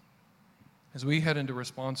 As we head into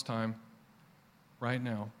response time right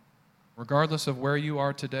now, regardless of where you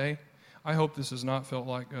are today, I hope this has not felt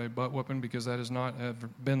like a butt whooping, because that has not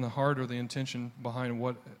been the heart or the intention behind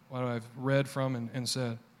what I've read from and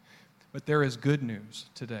said. But there is good news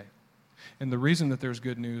today. And the reason that there's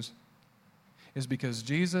good news is because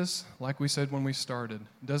Jesus, like we said when we started,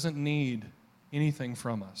 doesn't need anything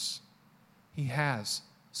from us. He has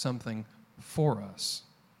something for us.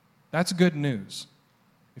 That's good news.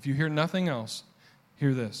 If you hear nothing else,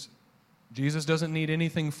 hear this. Jesus doesn't need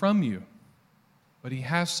anything from you, but he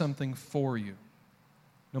has something for you.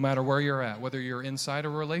 No matter where you're at, whether you're inside a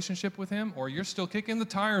relationship with him or you're still kicking the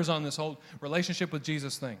tires on this whole relationship with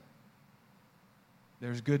Jesus thing,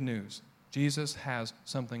 there's good news. Jesus has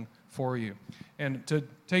something for you. And to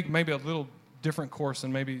take maybe a little different course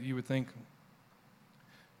than maybe you would think,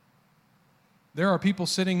 there are people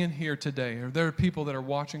sitting in here today, or there are people that are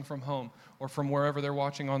watching from home or from wherever they're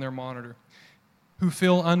watching on their monitor, who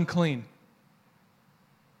feel unclean.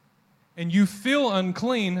 And you feel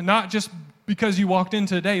unclean not just because you walked in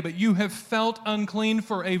today, but you have felt unclean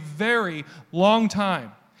for a very long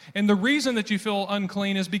time. And the reason that you feel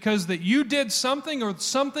unclean is because that you did something or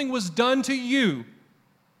something was done to you,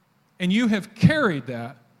 and you have carried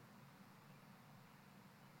that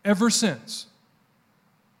ever since.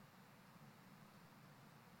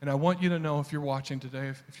 And I want you to know, if you're watching today,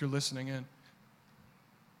 if you're listening in,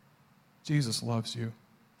 Jesus loves you.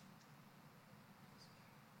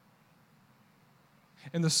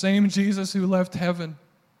 And the same Jesus who left heaven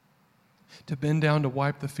to bend down to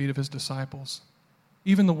wipe the feet of his disciples,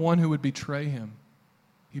 even the one who would betray him,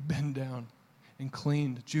 he bent down and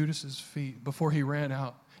cleaned Judas's feet before he ran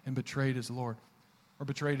out and betrayed his Lord, or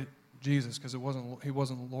betrayed Jesus, because he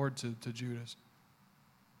wasn't Lord to Judas.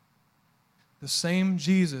 The same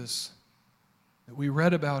Jesus that we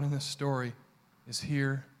read about in this story is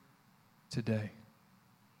here today.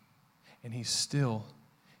 And he's still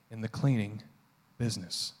in the cleaning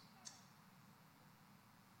business.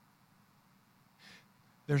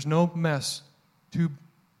 There's no mess too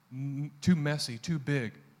messy, too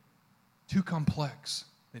big, too complex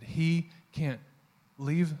that he can't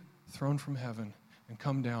leave the throne from heaven and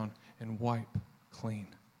come down and wipe clean.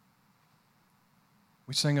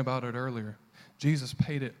 We sang about it earlier. Jesus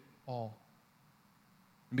paid it all.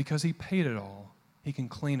 And because he paid it all, he can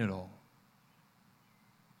clean it all.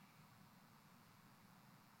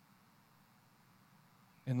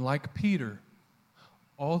 And like Peter,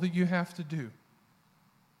 all that you have to do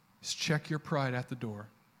is check your pride at the door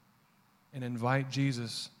and invite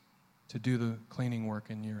Jesus to do the cleaning work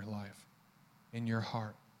in your life, in your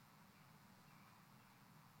heart.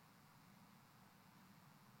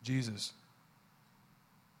 Jesus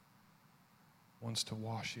wants to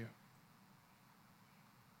wash you.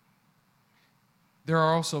 There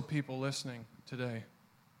are also people listening today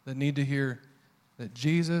that need to hear that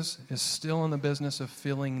Jesus is still in the business of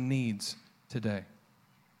filling needs today.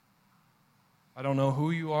 I don't know who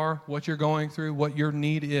you are, what you're going through, what your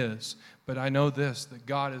need is, but I know this, that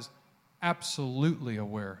God is absolutely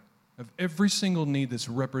aware of every single need that's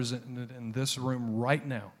represented in this room right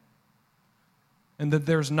now. And that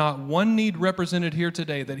there's not one need represented here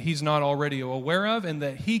today that he's not already aware of and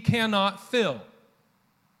that he cannot fill.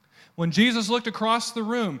 When Jesus looked across the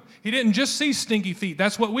room, he didn't just see stinky feet.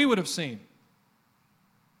 That's what we would have seen.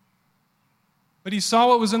 But he saw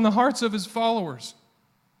what was in the hearts of his followers.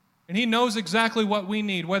 And he knows exactly what we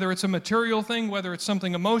need, whether it's a material thing, whether it's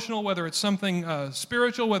something emotional, whether it's something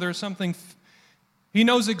spiritual, whether it's something... He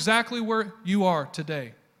knows exactly where you are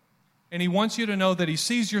today. And he wants you to know that he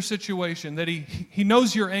sees your situation, that he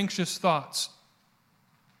knows your anxious thoughts.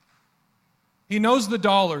 He knows the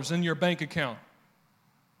dollars in your bank account.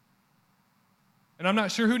 And I'm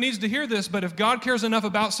not sure who needs to hear this, but if God cares enough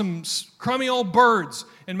about some crummy old birds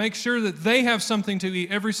and makes sure that they have something to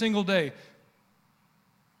eat every single day,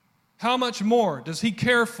 how much more does He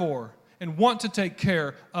care for and want to take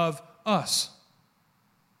care of us?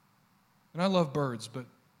 And I love birds, but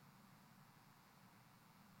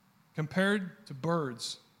compared to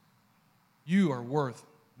birds, you are worth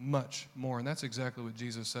much more. And that's exactly what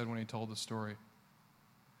Jesus said when He told the story.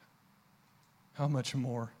 How much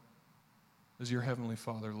more does your Heavenly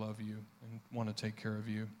Father love you and want to take care of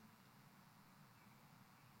you?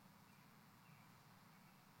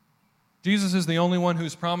 Jesus is the only one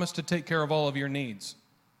who's promised to take care of all of your needs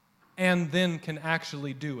and then can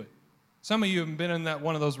actually do it. Some of you have been in that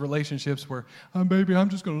one of those relationships where, baby, I'm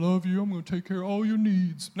just going to love you. I'm going to take care of all your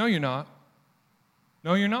needs. No, you're not.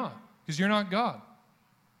 No, you're not, because you're not God.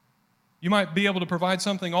 You might be able to provide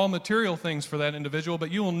something, all material things for that individual,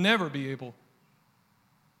 but you will never be able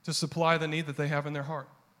to supply the need that they have in their heart.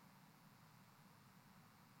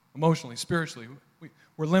 Emotionally, spiritually,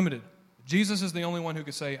 we're limited. Jesus is the only one who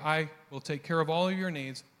can say, I will take care of all of your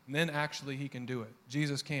needs, and then actually He can do it.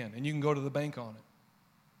 Jesus can, and you can go to the bank on it.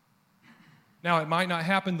 Now, it might not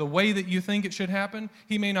happen the way that you think it should happen.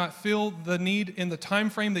 He may not fill the need in the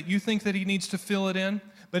time frame that you think that He needs to fill it in,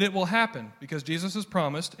 but it will happen because Jesus has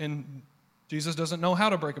promised, and Jesus doesn't know how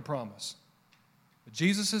to break a promise. But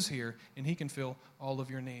Jesus is here, and He can fill all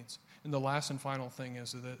of your needs. And the last and final thing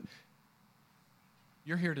is that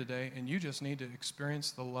you're here today, and you just need to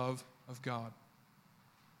experience the love of God.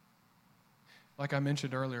 Like I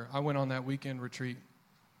mentioned earlier, I went on that weekend retreat,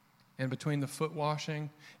 and between the foot washing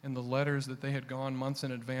and the letters that they had gone months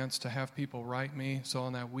in advance to have people write me, so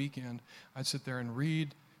on that weekend, I'd sit there and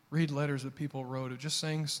read letters that people wrote, of just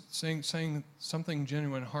saying something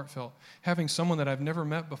genuine, heartfelt, having someone that I've never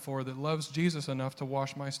met before that loves Jesus enough to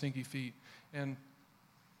wash my stinky feet. And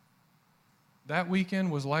that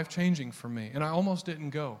weekend was life-changing for me, and I almost didn't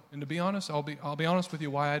go. And to be honest, I'll be honest with you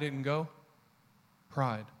why I didn't go.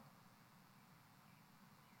 Pride.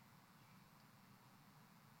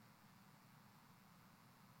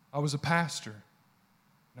 I was a pastor,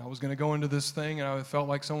 and I was going to go into this thing, and I felt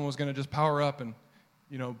like someone was going to just power up and,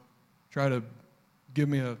 try to give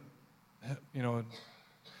me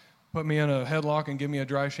put me in a headlock and give me a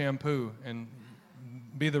dry shampoo and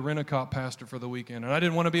be the rent-a-cop pastor for the weekend. And I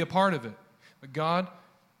didn't want to be a part of it. But God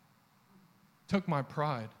took my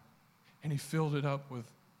pride, and He filled it up with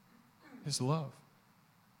His love.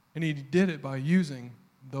 And He did it by using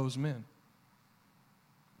those men.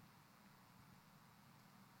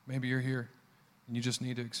 Maybe you're here and you just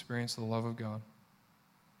need to experience the love of God.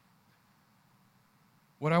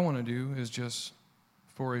 What I want to do is just,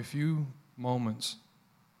 for a few moments,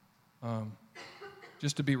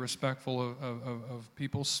 just to be respectful of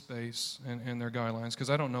people's space and their guidelines, because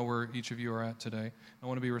I don't know where each of you are at today. I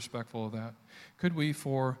want to be respectful of that. Could we,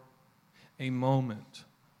 for a moment,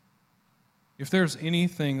 if there's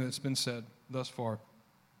anything that's been said thus far,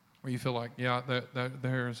 where you feel like, yeah,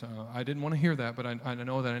 there's, I didn't want to hear that, but I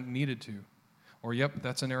know that I needed to. Or, yep,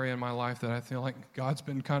 that's an area in my life that I feel like God's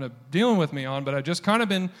been kind of dealing with me on, but I've just kind of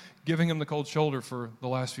been giving Him the cold shoulder for the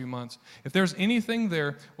last few months. If there's anything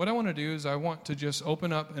there, what I want to do is I want to just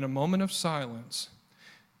open up in a moment of silence,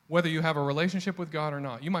 whether you have a relationship with God or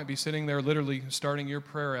not. You might be sitting there literally starting your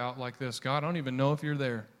prayer out like this: God, I don't even know if you're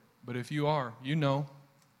there, but if you are, you know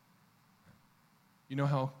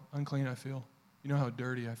how unclean I feel. You know how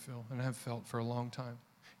dirty I feel, and I have felt for a long time.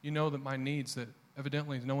 You know that my needs, that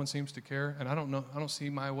evidently no one seems to care, and I don't see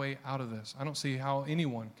my way out of this. I don't see how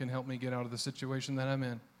anyone can help me get out of the situation that I'm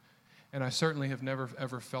in. And I certainly have never,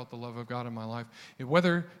 ever felt the love of God in my life.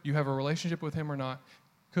 Whether you have a relationship with Him or not,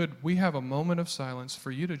 could we have a moment of silence for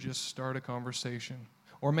you to just start a conversation,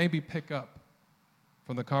 or maybe pick up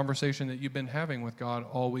from the conversation that you've been having with God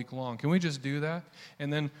all week long? Can we just do that?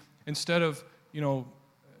 And then instead of,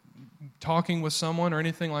 talking with someone or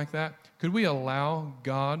anything like that, could we allow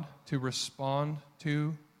God to respond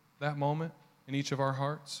to that moment in each of our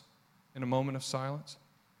hearts in a moment of silence?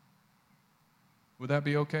 Would that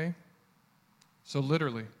be okay? So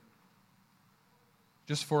literally,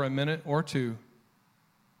 just for a minute or two,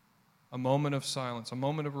 a moment of silence, a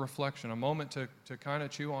moment of reflection, a moment to kind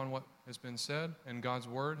of chew on what has been said and God's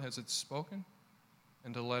Word as it's spoken,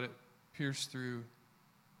 and to let it pierce through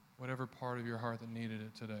whatever part of your heart that needed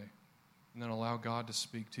it today. And then allow God to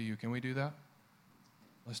speak to you. Can we do that?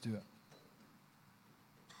 Let's do that.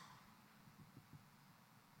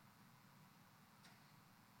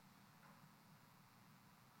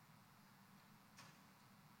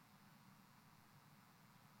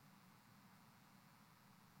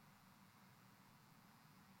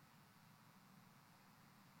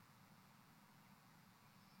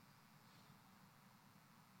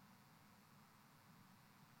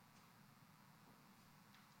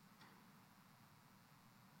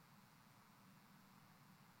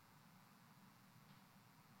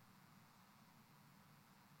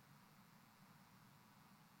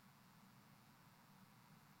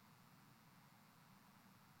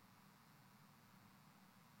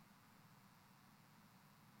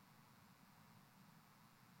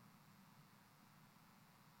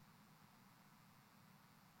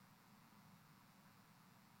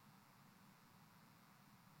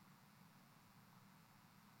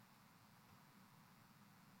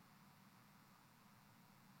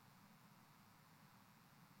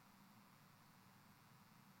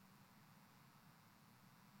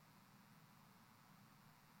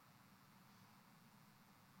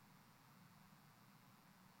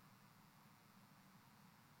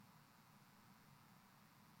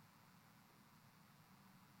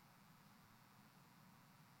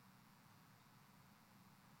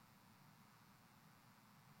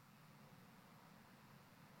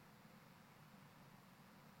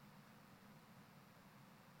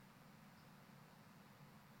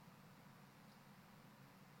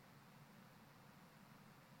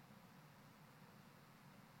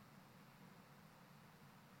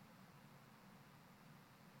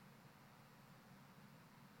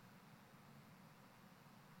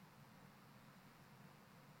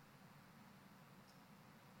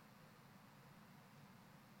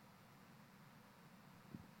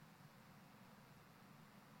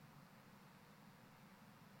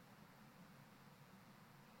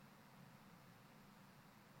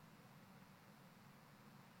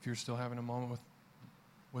 If you're still having a moment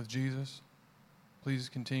with Jesus, please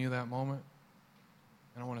continue that moment.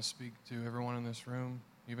 And I want to speak to everyone in this room,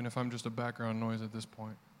 even if I'm just a background noise at this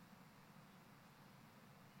point.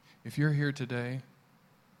 If you're here today,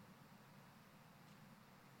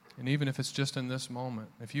 and even if it's just in this moment,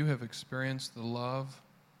 if you have experienced the love,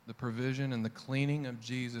 the provision, and the cleaning of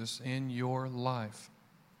Jesus in your life,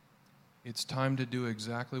 it's time to do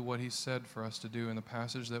exactly what he said for us to do in the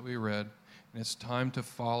passage that we read, and it's time to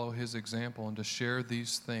follow his example and to share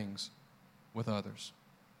these things with others.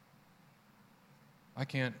 I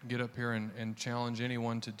can't get up here and challenge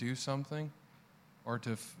anyone to do something or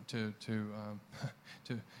to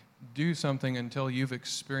do something until you've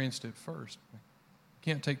experienced it first. You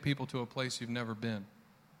can't take people to a place you've never been.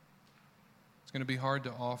 It's going to be hard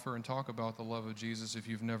to offer and talk about the love of Jesus if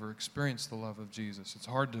you've never experienced the love of Jesus. It's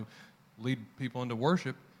hard to lead people into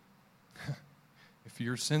worship if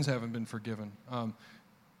your sins haven't been forgiven,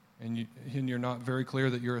 and you're not very clear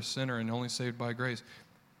that you're a sinner and only saved by grace.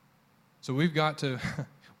 So we've got to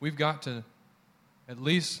at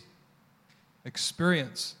least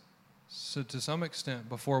experience, so to some extent,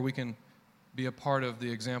 before we can be a part of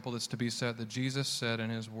the example that's to be set that Jesus said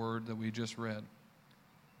in his word that we just read.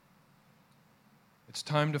 It's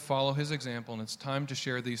time to follow his example, and it's time to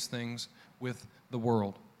share these things with the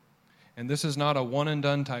world. And this is not a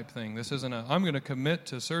one-and-done type thing. This isn't I'm going to commit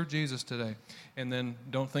to serve Jesus today, and then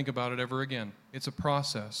don't think about it ever again. It's a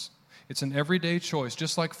process. It's an everyday choice,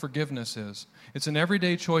 just like forgiveness is. It's an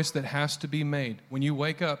everyday choice that has to be made. When you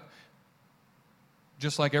wake up,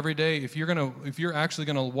 just like every day, if you're actually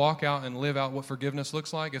going to walk out and live out what forgiveness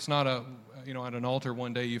looks like, it's not at an altar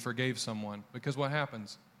one day you forgave someone. Because what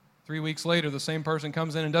happens? 3 weeks later, the same person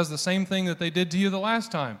comes in and does the same thing that they did to you the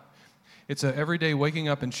last time. It's an everyday waking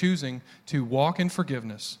up and choosing to walk in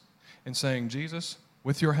forgiveness and saying, Jesus,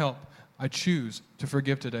 with your help, I choose to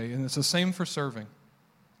forgive today. And it's the same for serving.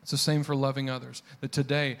 It's the same for loving others. That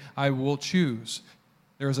today I will choose.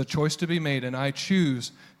 There is a choice to be made, and I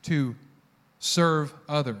choose to serve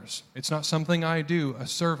others. It's not something I do. A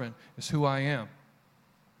servant is who I am.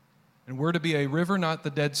 And we're to be a river, not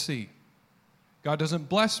the Dead Sea. God doesn't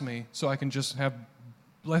bless me so I can just have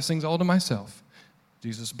blessings all to myself.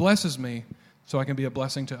 Jesus blesses me so I can be a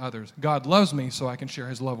blessing to others. God loves me so I can share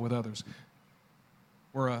his love with others.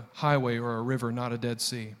 We're a highway or a river, not a Dead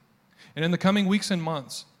Sea. And in the coming weeks and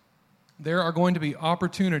months, there are going to be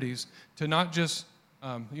opportunities to not just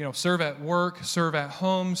serve at work, serve at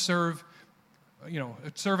home, serve in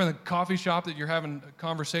a coffee shop that you're having a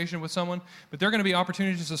conversation with someone, but there are going to be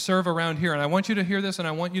opportunities to serve around here. And I want you to hear this, and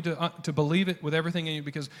I want you to believe it with everything in you,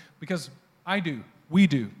 because we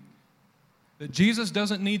do. That Jesus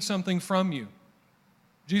doesn't need something from you.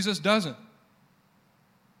 Jesus doesn't.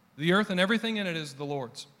 The earth and everything in it is the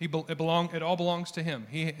Lord's. It all belongs to him.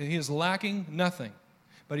 He is lacking nothing,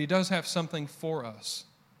 but he does have something for us.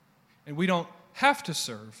 And we don't have to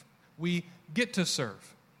serve. We get to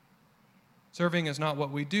serve. Serving is not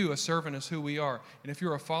what we do. A servant is who we are. And if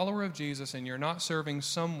you're a follower of Jesus and you're not serving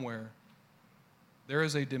somewhere, there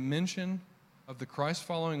is a dimension of the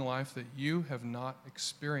Christ-following life that you have not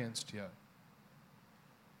experienced yet.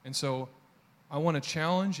 And so I want to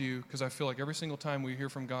challenge you, because I feel like every single time we hear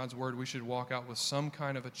from God's word, we should walk out with some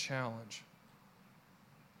kind of a challenge.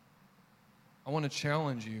 I want to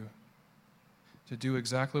challenge you to do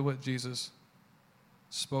exactly what Jesus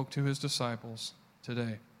spoke to his disciples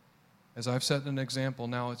today. As I've set an example,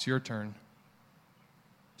 now it's your turn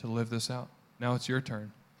to live this out. Now it's your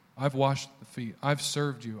turn. I've washed the feet. I've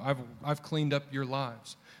served you. I've cleaned up your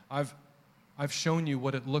lives. I've shown you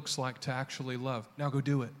what it looks like to actually love. Now go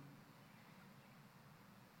do it.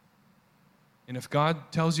 And if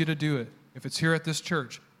God tells you to do it, if it's here at this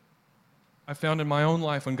church, I found in my own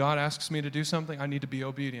life when God asks me to do something, I need to be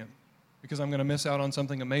obedient, because I'm going to miss out on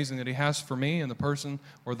something amazing that he has for me and the person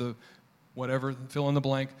or the whatever, fill in the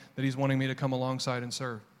blank, that he's wanting me to come alongside and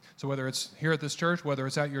serve. So whether it's here at this church, whether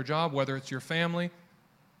it's at your job, whether it's your family,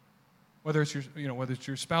 whether it's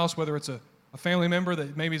your spouse, whether it's a family member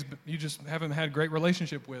that maybe you just haven't had a great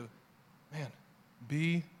relationship with, man,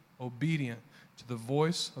 be obedient to the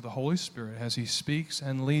voice of the Holy Spirit as he speaks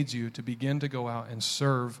and leads you to begin to go out and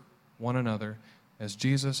serve one another as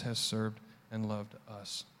Jesus has served and loved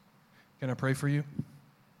us. Can I pray for you?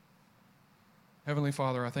 Heavenly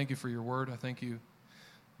Father, I thank you for your word. I thank you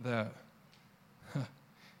that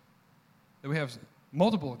we have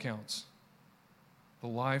multiple accounts: the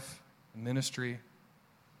life, the ministry,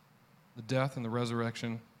 the death, and the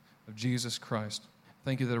resurrection of Jesus Christ.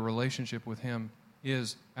 Thank you that a relationship with him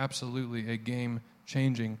is absolutely a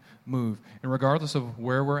game-changing move. And regardless of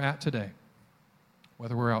where we're at today,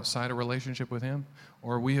 whether we're outside a relationship with Him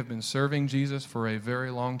or we have been serving Jesus for a very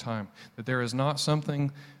long time, that there is not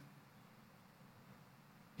something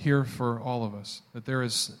here for all of us, that there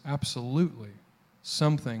is absolutely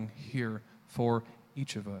something here for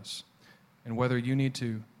each of us. And whether you need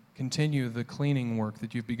to continue the cleaning work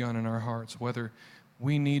that you've begun in our hearts, whether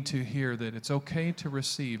we need to hear that it's okay to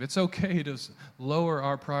receive, it's okay to lower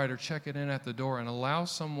our pride or check it in at the door and allow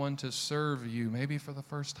someone to serve you, maybe for the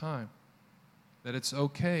first time, that it's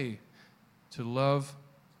okay to love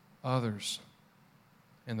others.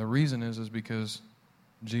 And the reason is because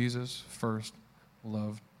Jesus first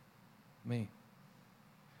loved me.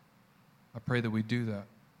 I pray that we do that.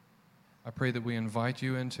 I pray that we invite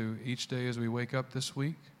you into each day as we wake up this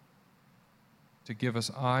week to give us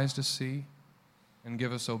eyes to see and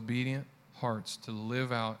give us obedient hearts to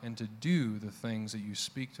live out and to do the things that you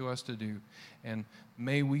speak to us to do. And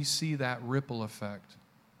may we see that ripple effect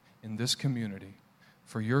in this community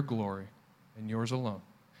for your glory and yours alone.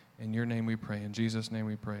 In your name we pray. In Jesus' name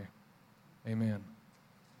we pray. Amen.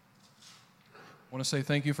 I want to say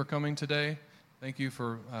thank you for coming today. Thank you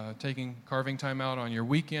for carving time out on your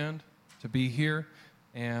weekend to be here.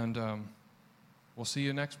 And we'll see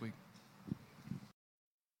you next week.